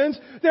 my friends.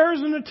 There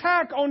is an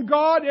attack on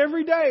God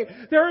every day.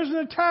 There is an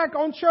attack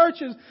on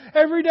churches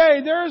every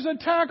day. There is an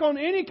attack on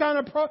any kind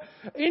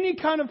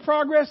of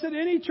progress that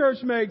any church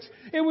makes.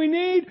 And we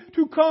need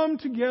to come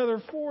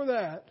together for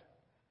that.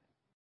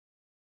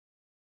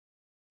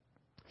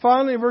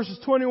 Finally, verses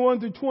 21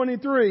 through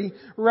 23,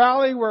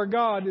 rally where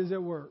God is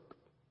at work.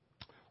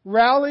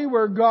 Rally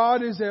where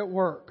God is at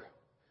work.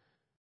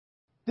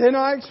 Then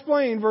I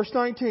explained, verse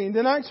 19,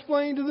 then I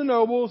explained to the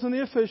nobles and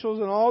the officials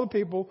and all the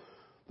people,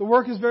 the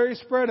work is very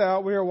spread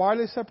out. We are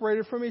widely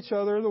separated from each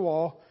other in the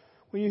wall.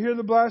 When you hear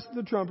the blast of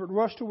the trumpet,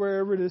 rush to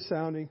wherever it is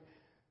sounding.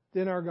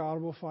 Then our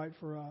God will fight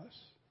for us.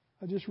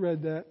 I just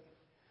read that.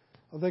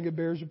 I think it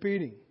bears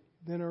repeating.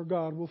 Then our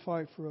God will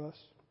fight for us.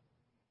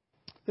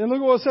 Then look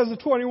at what it says in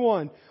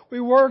 21. We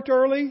worked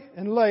early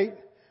and late,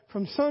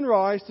 from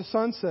sunrise to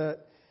sunset,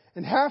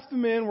 and half the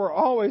men were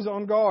always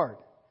on guard.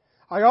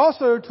 I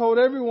also told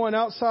everyone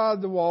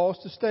outside the walls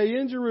to stay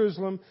in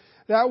Jerusalem.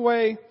 That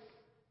way,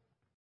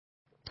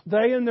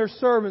 they and their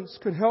servants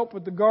could help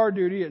with the guard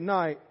duty at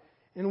night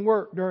and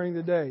work during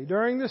the day.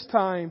 During this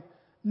time,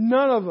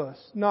 none of us,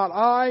 not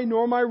I,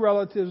 nor my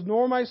relatives,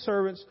 nor my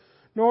servants,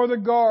 nor the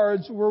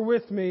guards were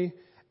with me,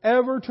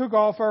 ever took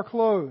off our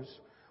clothes.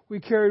 We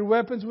carried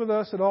weapons with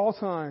us at all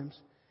times,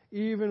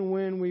 even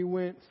when we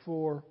went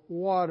for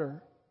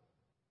water.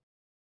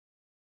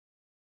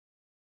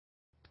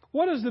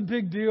 What is the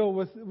big deal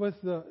with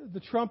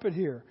the trumpet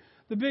here?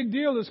 The big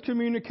deal is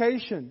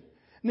communication.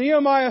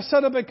 Nehemiah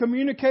set up a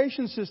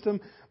communication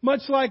system,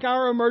 much like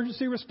our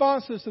emergency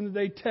response system that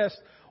they test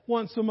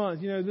once a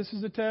month. You know, this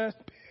is a test,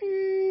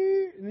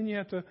 and then you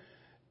have to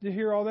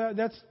hear all that.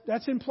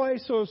 That's in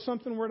place, so if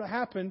something were to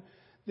happen,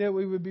 that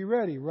we would be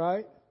ready,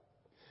 right?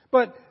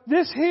 But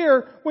this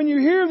here, when you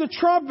hear the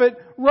trumpet,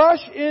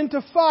 rush in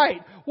to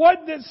fight. What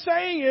that's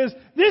saying is,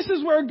 this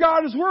is where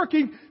God is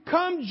working.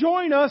 Come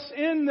join us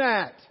in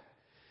that.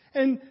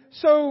 And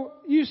so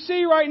you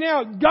see right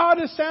now, God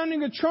is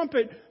sounding a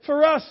trumpet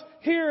for us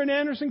here in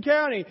Anderson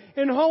County,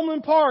 in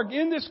Homeland Park,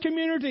 in this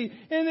community,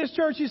 in this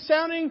church. He's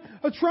sounding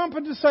a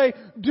trumpet to say,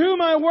 do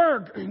my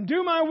work,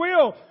 do my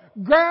will,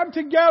 grab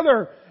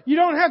together. You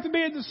don't have to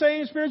be at the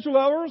same spiritual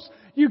levels.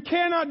 You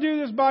cannot do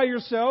this by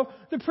yourself.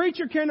 The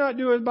preacher cannot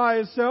do it by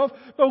himself,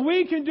 but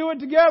we can do it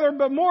together.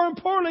 But more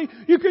importantly,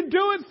 you can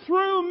do it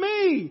through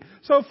me.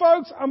 So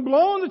folks, I'm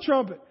blowing the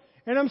trumpet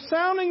and I'm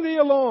sounding the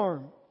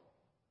alarm.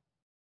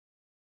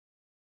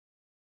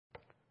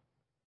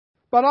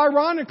 But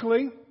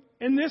ironically,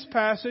 in this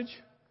passage,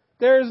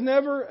 there is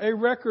never a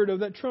record of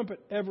that trumpet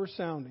ever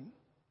sounding.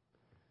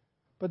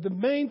 But the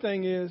main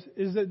thing is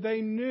that they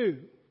knew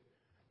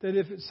that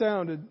if it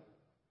sounded,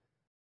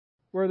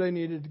 where they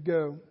needed to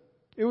go.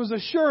 It was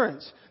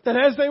assurance that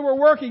as they were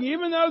working,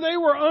 even though they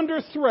were under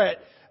threat,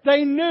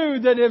 they knew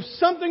that if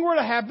something were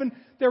to happen,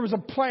 there was a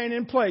plan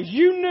in place.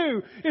 You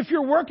knew if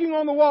you're working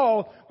on the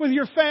wall with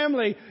your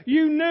family,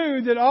 you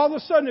knew that all of a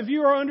sudden if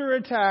you are under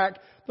attack,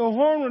 the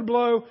horn would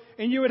blow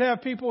and you would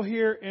have people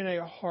here in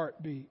a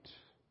heartbeat.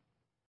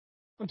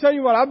 I'll tell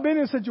you what, I've been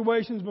in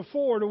situations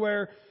before to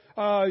where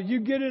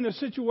you get in a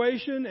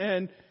situation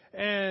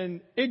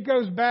and it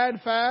goes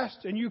bad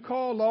fast and you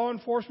call law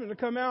enforcement to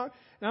come out.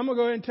 And I'm going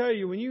to go ahead and tell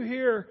you, when you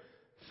hear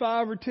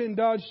 5 or 10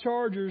 Dodge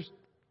Chargers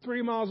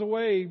 3 miles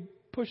away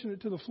pushing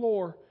it to the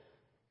floor,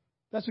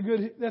 that's a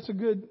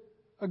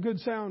good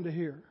sound to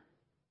hear.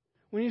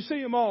 When you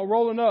see them all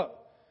rolling up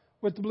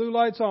with the blue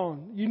lights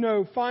on, you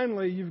know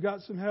finally you've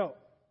got some help.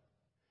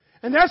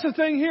 And that's the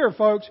thing here,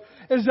 folks,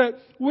 is that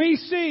we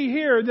see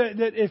here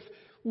that if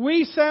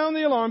we sound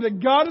the alarm,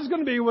 that God is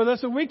going to be with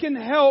us and we can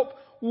help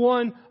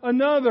one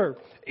another.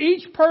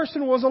 Each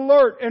person was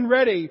alert and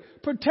ready,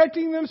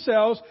 protecting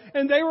themselves,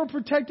 and they were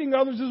protecting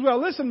others as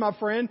well. Listen, my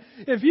friend,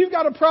 if you've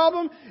got a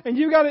problem and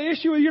you've got an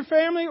issue with your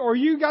family, or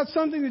you got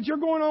something that you're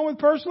going on with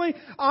personally,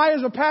 I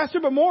as a pastor,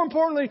 but more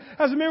importantly,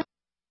 as a member of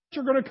the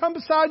church, are going to come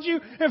beside you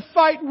and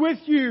fight with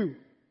you.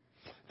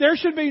 There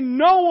should be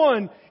no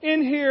one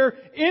in here,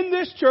 in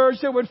this church,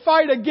 that would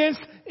fight against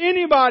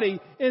anybody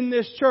in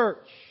this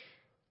church.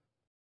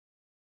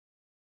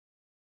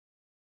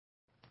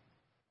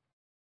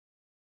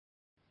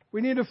 We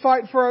need to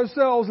fight for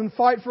ourselves and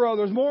fight for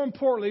others. More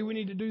importantly, we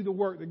need to do the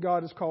work that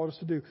God has called us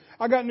to do.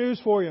 I got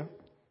news for you.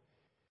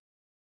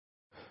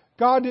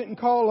 God didn't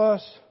call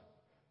us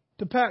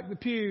to pack the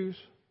pews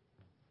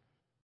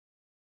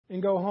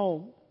and go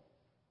home.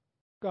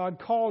 God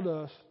called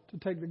us to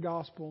take the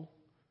gospel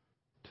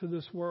to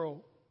this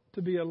world,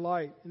 to be a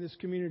light in this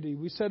community.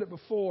 We said it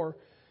before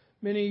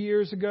many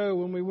years ago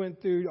when we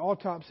went through the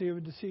autopsy of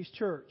a deceased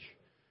church.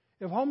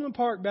 If Homeland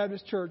Park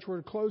Baptist Church were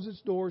to close its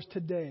doors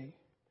today,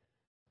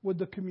 would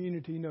the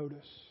community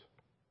notice?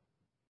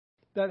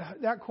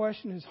 That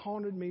question has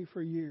haunted me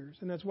for years,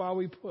 and that's why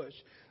we push.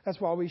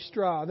 That's why we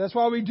strive. That's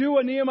why we do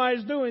what Nehemiah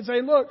is doing.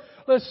 Say, look,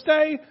 let's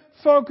stay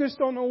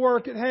focused on the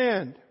work at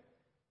hand.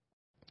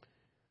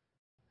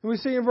 And we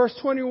see in verse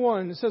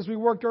 21, it says, we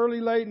worked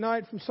early, late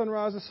night from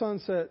sunrise to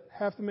sunset.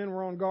 Half the men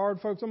were on guard.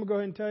 Folks, I'm going to go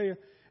ahead and tell you,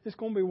 it's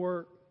going to be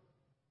work.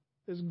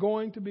 It's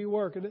going to be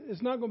work.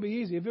 It's not going to be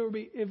easy. If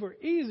it were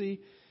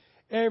easy,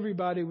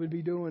 everybody would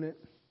be doing it.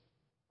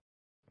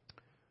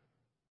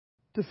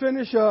 To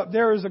finish up,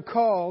 there is a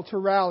call to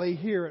rally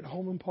here at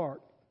Homeland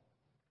Park.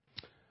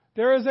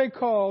 There is a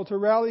call to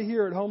rally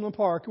here at Homeland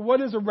Park. What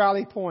is a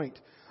rally point?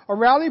 A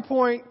rally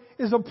point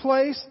is a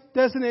place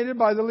designated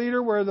by the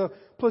leader where the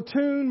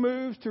platoon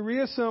moves to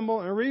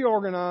reassemble and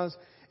reorganize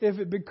if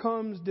it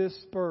becomes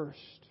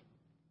dispersed.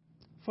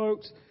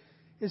 Folks,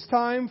 it's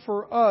time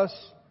for us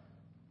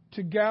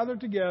to gather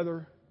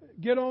together,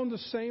 get on the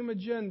same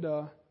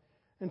agenda,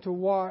 and to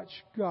watch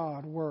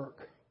God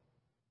work.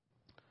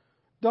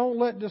 Don't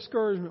let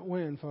discouragement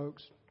win,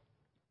 folks.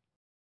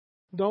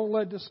 Don't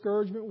let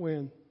discouragement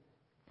win,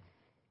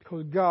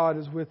 because God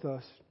is with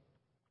us.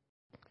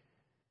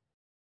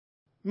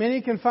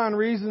 Many can find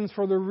reasons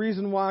for the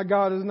reason why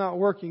God is not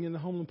working in the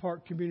Homeland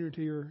Park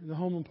community or the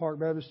Homeland Park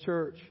Baptist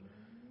Church.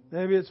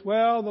 Maybe it's, the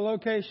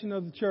location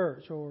of the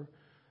church, or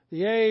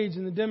the age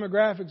and the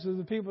demographics of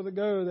the people that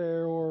go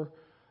there, or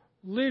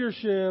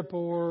leadership,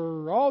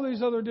 or all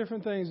these other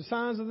different things, the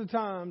signs of the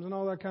times and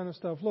all that kind of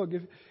stuff. Look,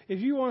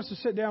 if you want us to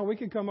sit down, we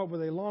can come up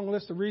with a long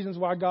list of reasons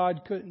why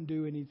God couldn't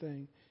do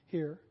anything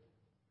here.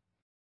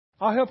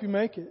 I'll help you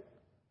make it,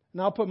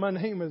 and I'll put my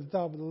name at the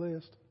top of the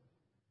list.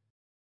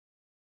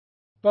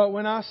 But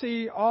when I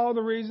see all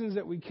the reasons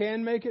that we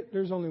can make it,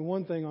 there's only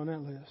one thing on that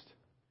list,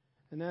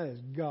 and that is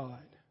God.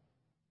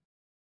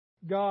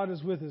 God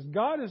is with us.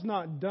 God is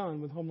not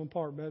done with Homeland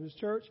Park Baptist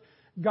Church.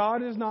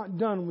 God is not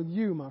done with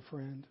you, my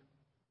friend.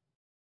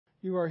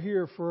 You are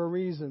here for a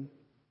reason.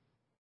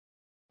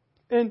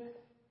 And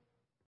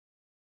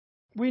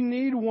we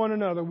need one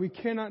another. We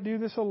cannot do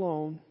this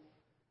alone.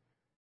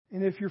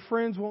 And if your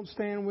friends won't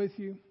stand with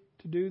you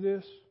to do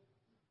this,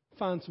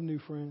 find some new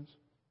friends.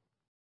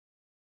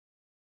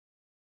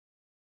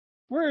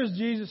 Where is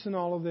Jesus in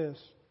all of this?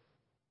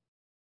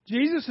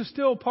 Jesus is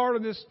still part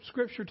of this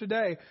scripture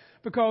today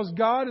because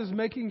God is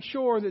making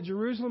sure that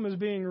Jerusalem is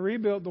being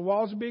rebuilt, the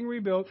walls are being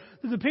rebuilt,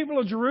 that the people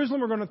of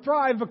Jerusalem are going to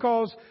thrive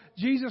because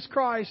Jesus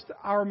Christ,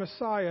 our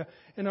Messiah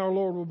and our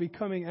Lord, will be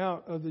coming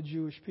out of the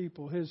Jewish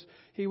people.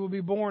 He will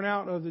be born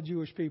out of the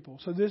Jewish people.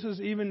 So this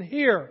is even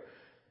here,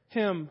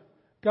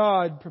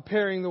 God,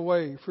 preparing the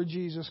way for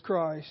Jesus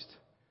Christ.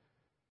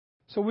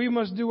 So we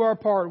must do our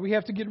part. We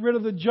have to get rid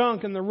of the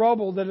junk and the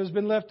rubble that has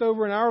been left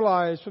over in our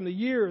lives from the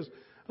years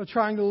of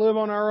trying to live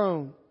on our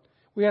own.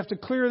 We have to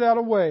clear that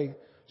away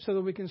so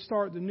that we can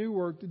start the new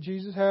work that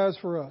Jesus has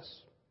for us.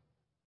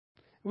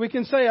 We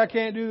can say, I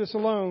can't do this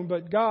alone,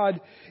 but God,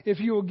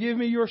 if you will give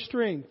me your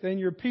strength and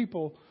your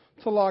people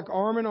to lock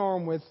arm in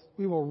arm with,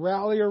 we will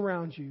rally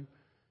around you.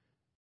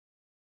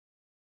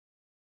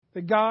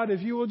 That God,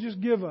 if you will just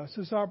give us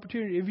this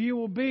opportunity, if you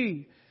will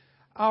be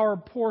our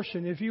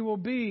portion, if you will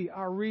be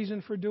our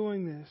reason for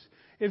doing this,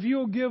 if you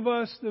will give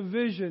us the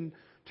vision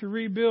to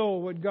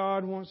rebuild what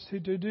God wants to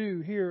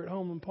do here at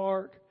Homeland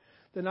Park,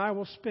 then I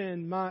will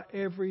spend my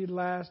every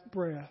last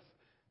breath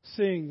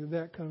seeing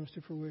that comes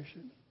to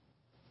fruition.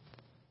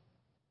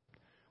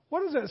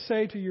 What does that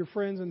say to your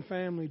friends and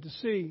family to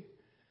see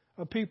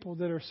a people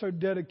that are so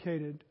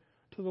dedicated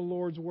to the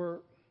Lord's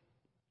work?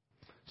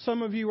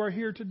 Some of you are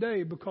here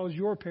today because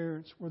your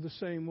parents were the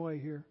same way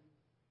here.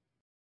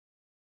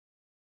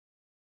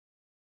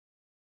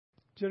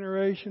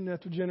 Generation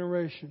after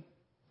generation.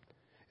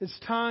 It's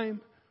time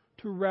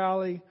to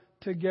rally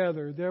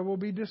together. There will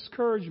be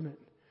discouragement.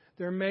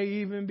 There may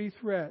even be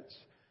threats.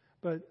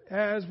 But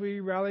as we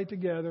rally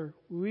together,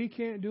 we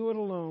can't do it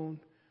alone,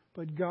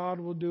 but God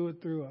will do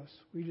it through us.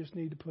 We just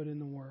need to put in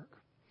the work.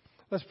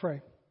 Let's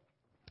pray.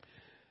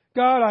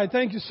 God, I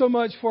thank you so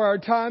much for our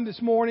time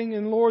this morning.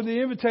 And Lord, the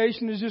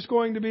invitation is just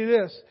going to be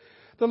this,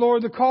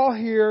 Lord, the call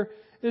here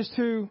is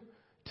to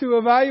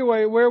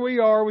evaluate where we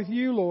are with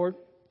you, Lord.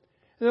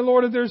 And then,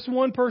 Lord, if there's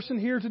one person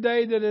here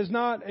today that is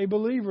not a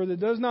believer, that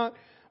does not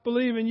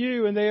believe in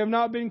you, and they have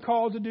not been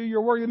called to do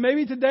your work,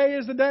 maybe today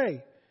is the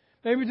day.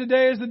 Maybe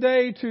today is the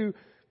day to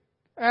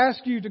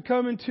ask you to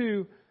come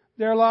into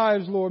their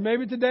lives, Lord.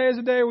 Maybe today is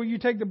the day where you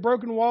take the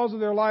broken walls of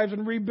their lives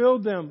and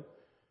rebuild them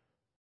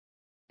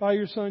by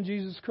your Son,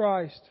 Jesus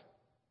Christ.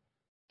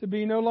 To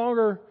be no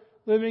longer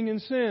living in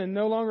sin,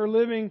 no longer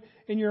living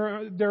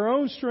in their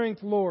own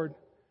strength, Lord,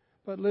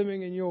 but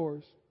living in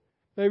yours.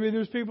 Maybe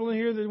there's people in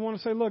here that want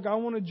to say, look, I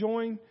want to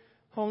join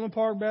Homeland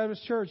Park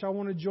Baptist Church. I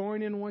want to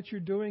join in what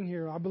you're doing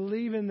here. I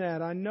believe in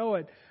that. I know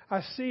it.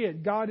 I see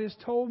it. God has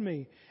told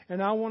me.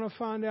 And I want to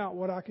find out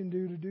what I can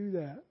do to do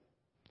that.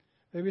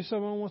 Maybe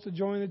someone wants to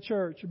join the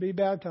church or be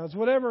baptized.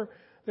 Whatever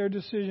their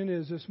decision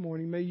is this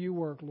morning, may you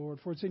work, Lord.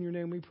 For it's in your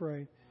name we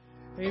pray.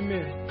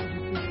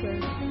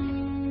 Amen.